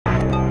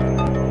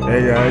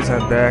Hey guys,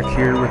 I'm back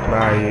here with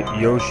my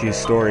Yoshi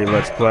story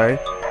Let's Play.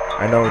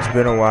 I know it's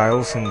been a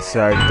while since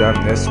I've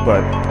done this,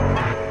 but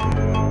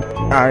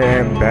I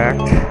am back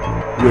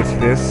with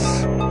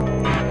this.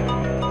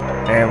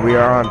 And we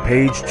are on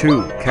page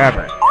 2,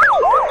 Cavern.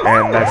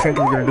 And I think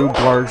we're going to do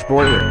Blarg's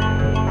Boiler.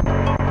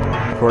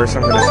 Of course,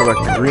 I'm going to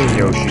select the green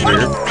Yoshi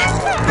here.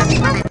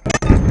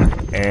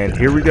 And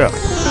here we go.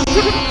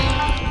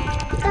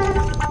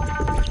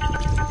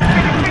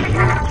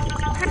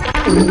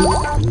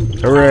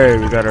 Hooray,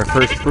 we got our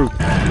first fruit.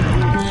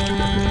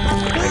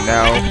 And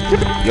now,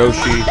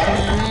 Yoshi,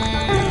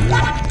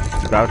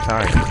 it's about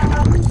time.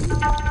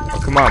 Oh,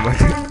 come on, man.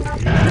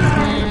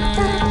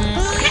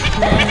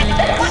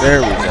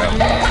 There we go.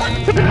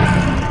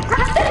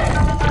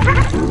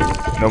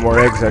 No more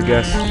eggs, I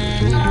guess.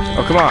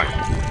 Oh, come on.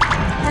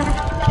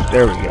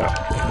 There we go.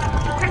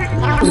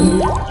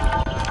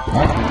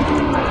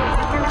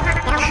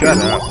 Shut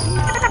up.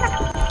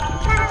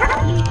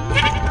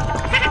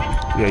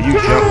 Yeah, you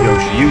jump,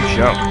 Yoshi, you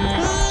jump.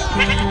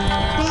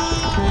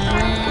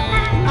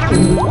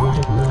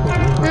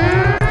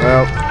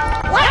 Well,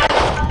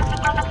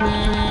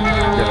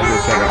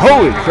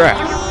 holy crap!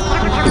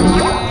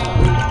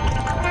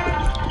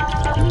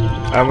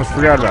 I almost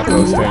forgot about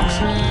those things.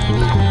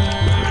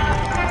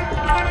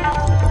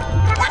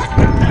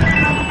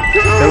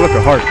 Hey, look,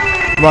 a heart.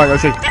 Come on,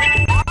 Yoshi.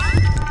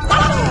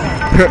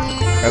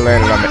 I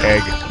landed on the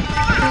egg.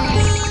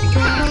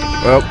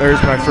 Well,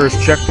 there's my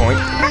first checkpoint.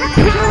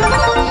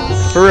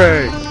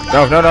 Hooray!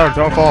 No,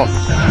 don't fall.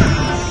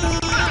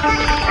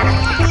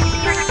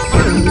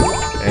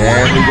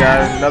 And we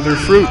got another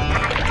fruit.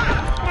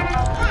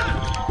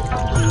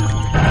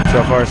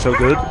 So far, so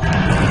good.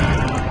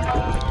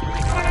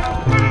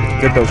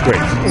 Get those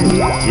grapes.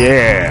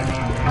 Yeah!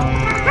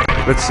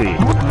 Let's see.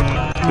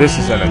 This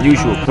is an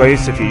unusual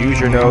place. If you use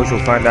your nose,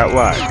 you'll find out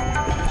why.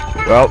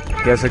 Well,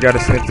 guess I gotta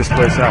sniff this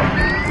place out.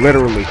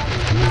 Literally.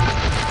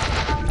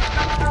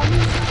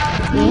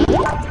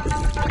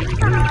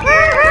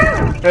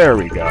 There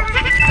we go.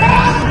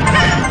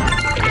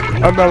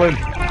 A melon.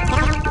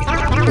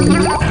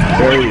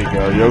 There you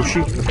go,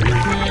 Yoshi.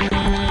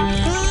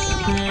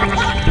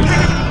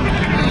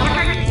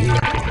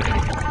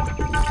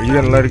 Are you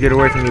gonna let it get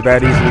away from you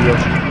that easily,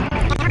 Yoshi?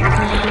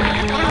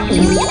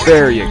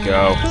 There you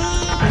go.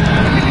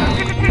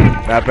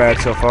 Not bad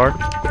so far.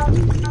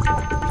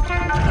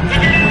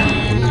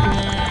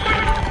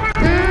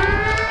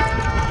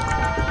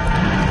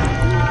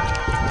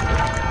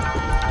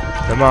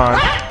 Come on.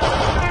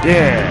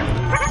 Yeah!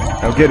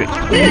 Now get it.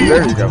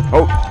 There you go.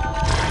 Oh!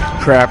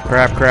 Crap.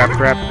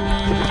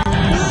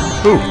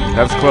 Ooh,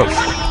 that was close.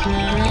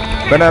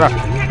 Banana!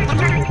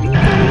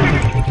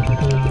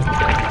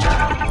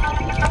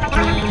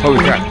 Holy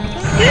crap.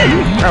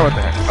 Oh, what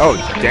the heck? Oh,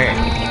 dang.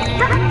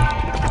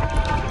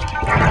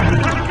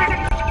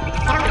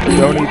 You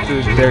don't need to...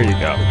 There you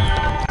go.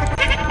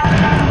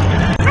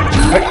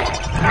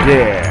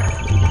 Yeah!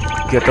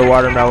 Get the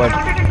watermelon.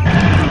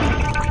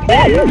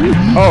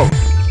 Oh,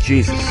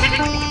 Jesus.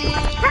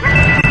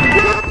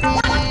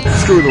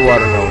 Screw the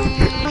watermelon.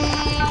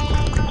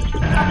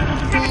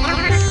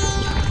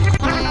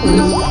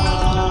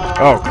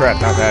 Oh crap,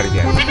 not that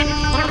again.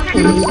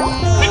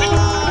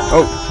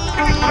 Oh,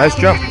 nice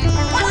jump.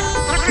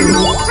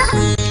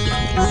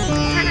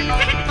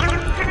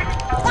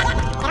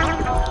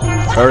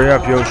 Hurry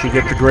up, Yoshi,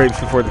 get the grapes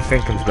before the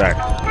thing comes back.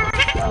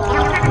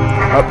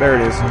 Oh, there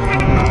it is.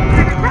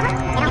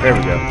 There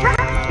we go.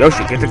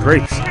 Yoshi, get the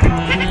grapes.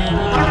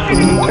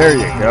 There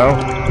you go.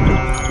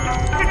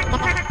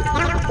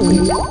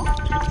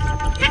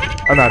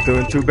 I'm not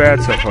doing too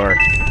bad so far.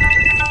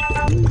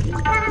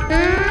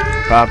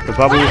 Pop the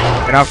bubble,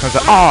 and out comes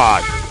the...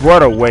 Ah!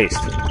 What a waste.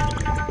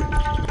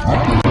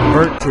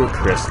 Burnt to a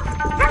crisp.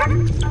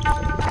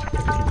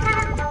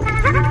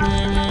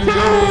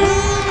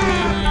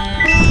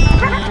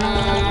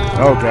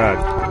 Oh, God.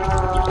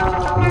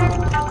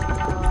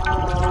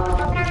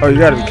 Oh, you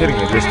gotta be kidding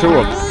me. There's two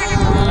of them.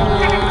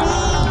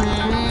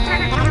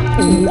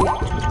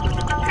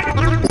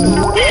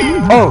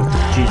 Oh,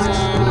 Jesus.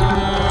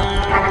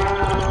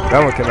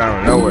 That one came out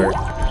of nowhere.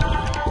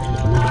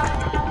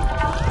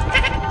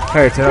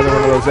 Hey, it's another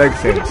one of those egg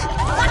things.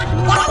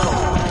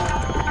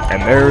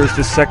 And there's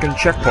the second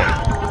checkpoint.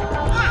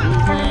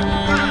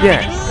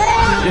 Yeah.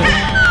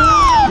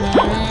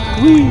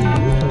 Whee.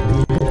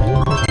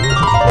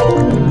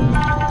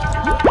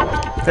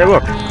 Hey,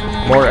 look.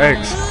 More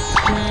eggs.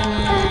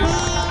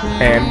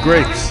 And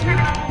grapes.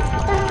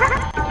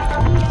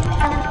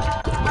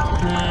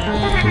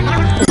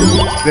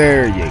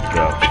 There you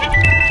go.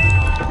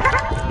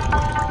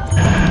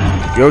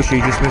 Yoshi,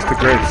 you just missed the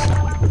grapes.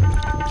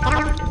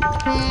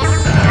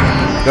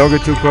 Don't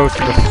get too close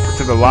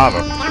to the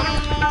lava.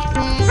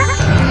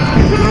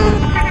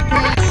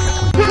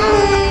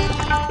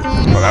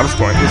 Well, that was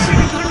pointless.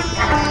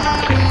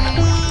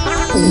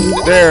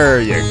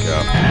 There you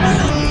go.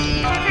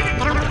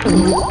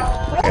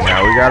 And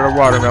now we got our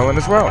watermelon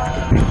as well.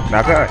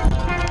 Not bad.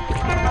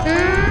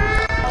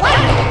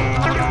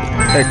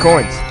 Hey,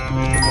 coins.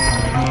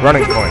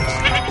 Running coins.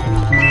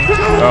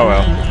 Oh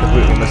well.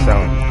 missed that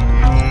one.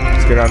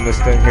 Let's get on this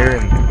thing here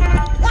and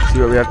see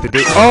what we have to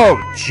do. Oh,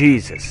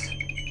 Jesus.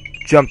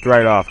 Jumped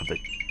right off of it.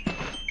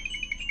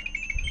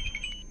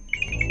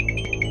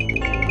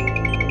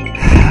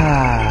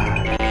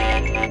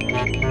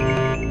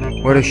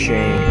 What a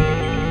shame.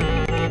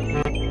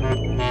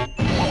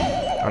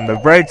 On the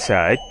bright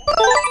side,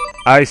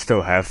 I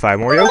still have 5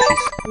 more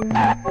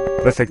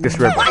Yoshis. Let's take this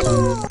red one.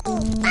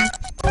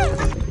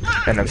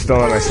 And I'm still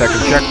on my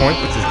second checkpoint,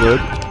 which is good.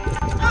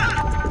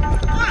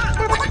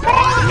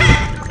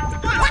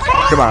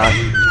 Come on.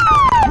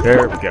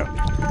 There we go.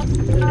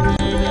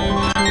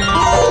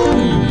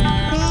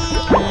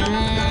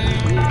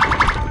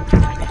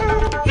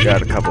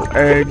 Got a couple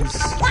eggs.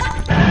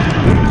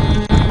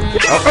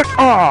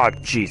 Oh,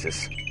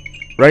 Jesus.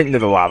 Right into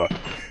the lava.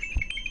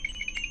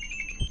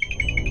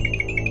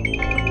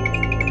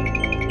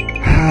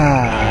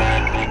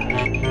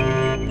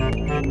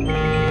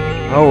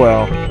 Oh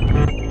well.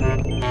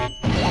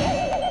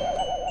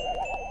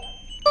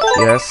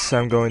 Yes,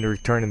 I'm going to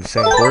return to the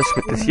same course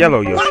with this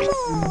yellow Yoshi.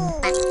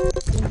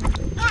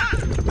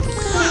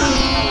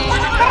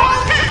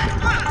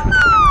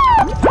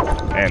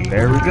 And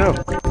there we go.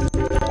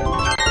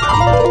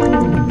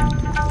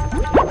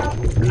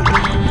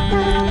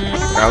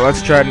 Now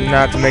let's try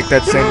not to make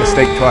that same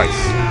mistake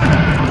twice.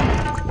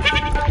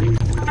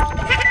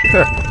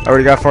 I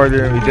already got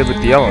farther than we did with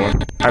the yellow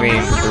one. I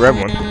mean, the red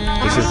one.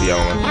 This is the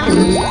yellow one.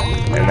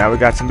 And now we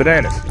got some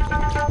bananas.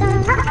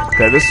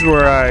 Okay, this is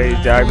where I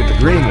died with the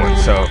green one,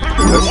 so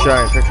let's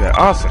try and fix that.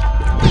 Awesome.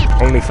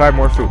 Only 5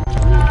 more food.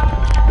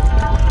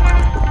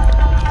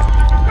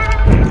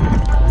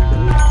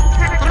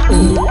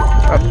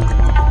 Up.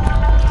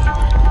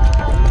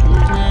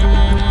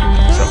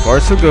 So far,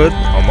 so good.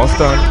 Almost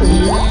done.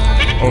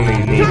 Only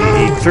need to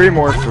eat 3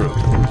 more fruit.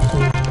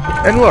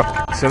 And look,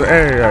 some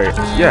eggs.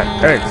 Yeah,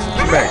 eggs.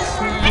 Some eggs.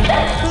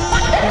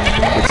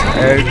 Get some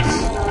eggs.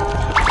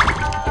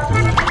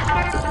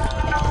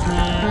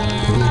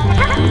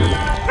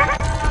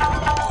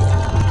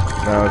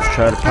 Now let's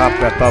try to pop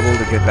that bubble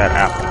to get that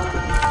apple.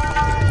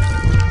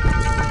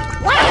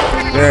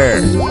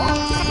 There.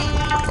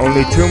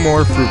 Only 2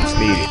 more fruits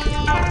needed.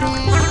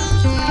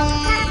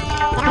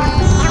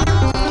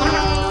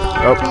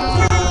 Oh.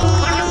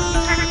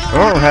 I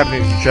don't know what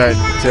happened if you tried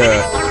to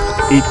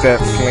eat that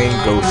flame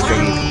ghost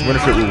thing. I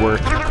wonder if it would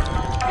work.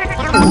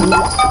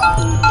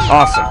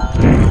 Awesome.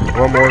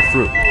 1 more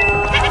fruit.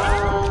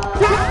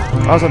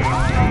 Awesome.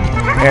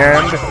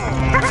 And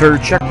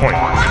 3rd checkpoint.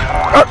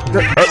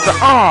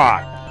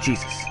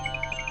 Jesus.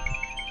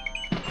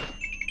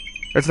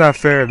 That's not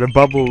fair. The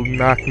bubble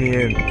knocked me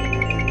in.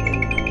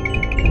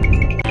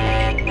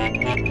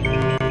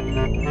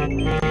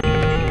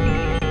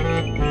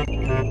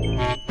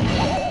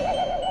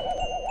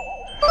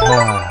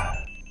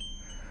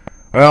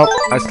 Well,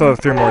 I still have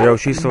 3 more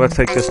Yoshis, so let's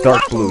take this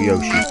dark blue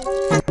Yoshi.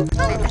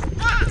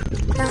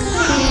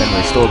 And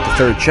we're still at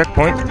the 3rd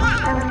checkpoint.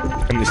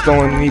 And we still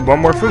only need 1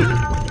 more fruit.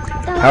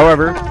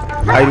 However,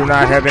 I do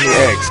not have any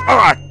eggs.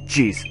 Ah,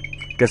 jeez.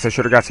 Guess I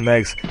should have got some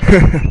eggs.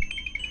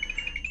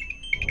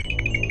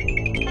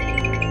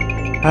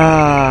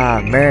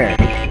 Ah, man.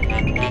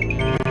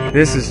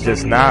 This is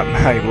just not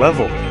my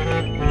level.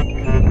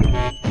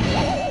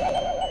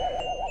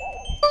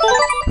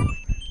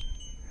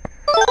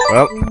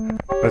 Well,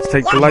 let's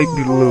take the light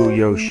blue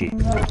Yoshi.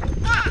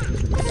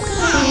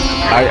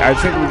 I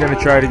think we're gonna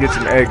try to get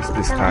some eggs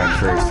this time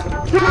first.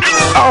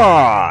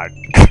 Ah!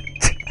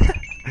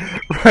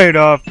 right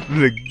off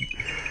the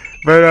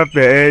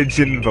edge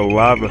into the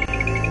lava.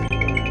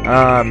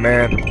 Ah,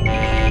 man.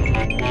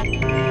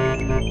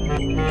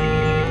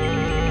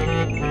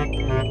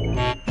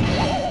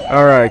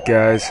 Alright,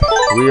 guys.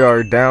 We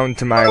are down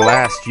to my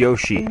last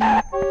Yoshi.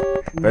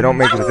 If I don't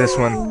make it with this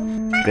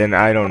one, then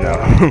I don't know.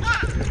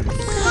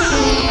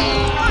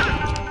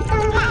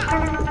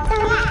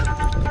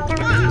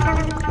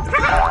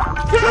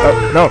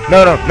 Oh, no.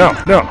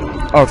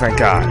 Oh, thank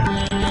God.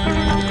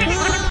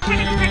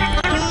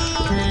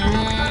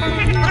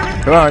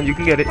 Come on, you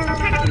can get it.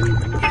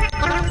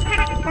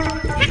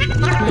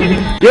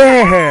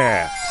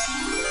 Yeah!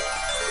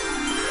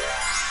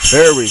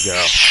 There we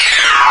go.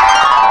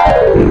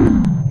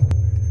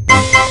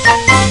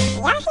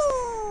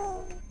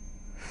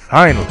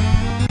 Finally.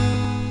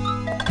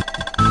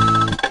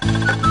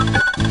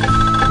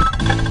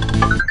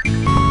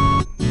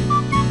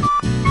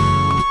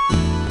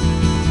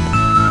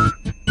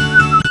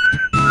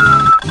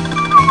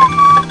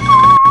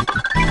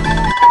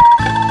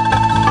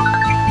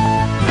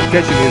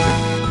 Catchy music.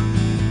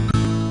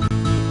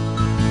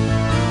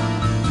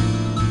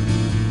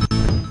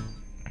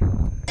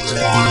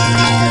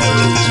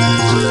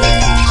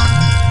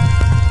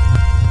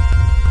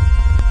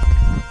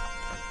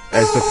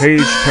 As the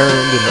page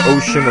turned, an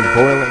ocean of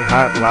boiling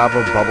hot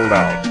lava bubbled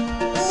out.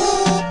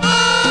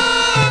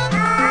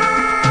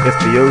 If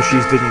the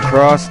Yoshis didn't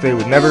cross, they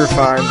would never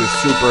find the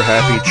super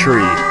happy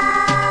tree.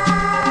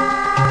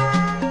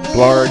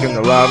 Blarg and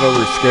the lava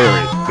were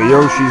scary. The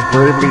Yoshis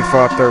bravely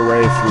fought their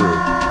way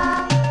through.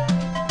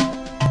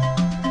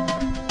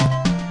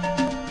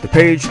 The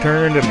page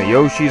turned and the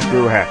Yoshis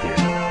grew happier.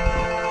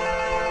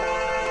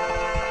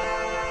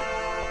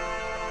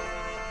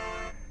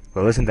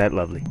 Well, isn't that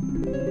lovely?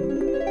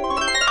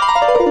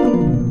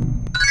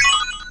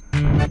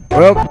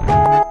 Well,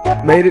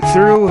 made it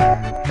through,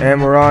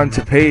 and we're on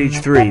to page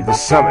 3, the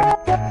summit.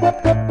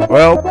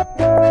 Well,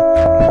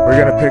 we're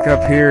gonna pick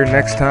up here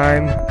next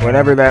time,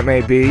 whenever that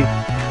may be.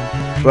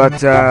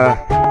 But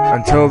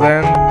until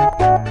then,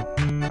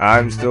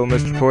 I'm still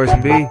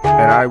MrPoisonBee,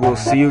 and I will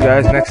see you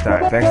guys next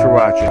time. Thanks for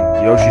watching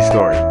Yoshi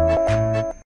Story.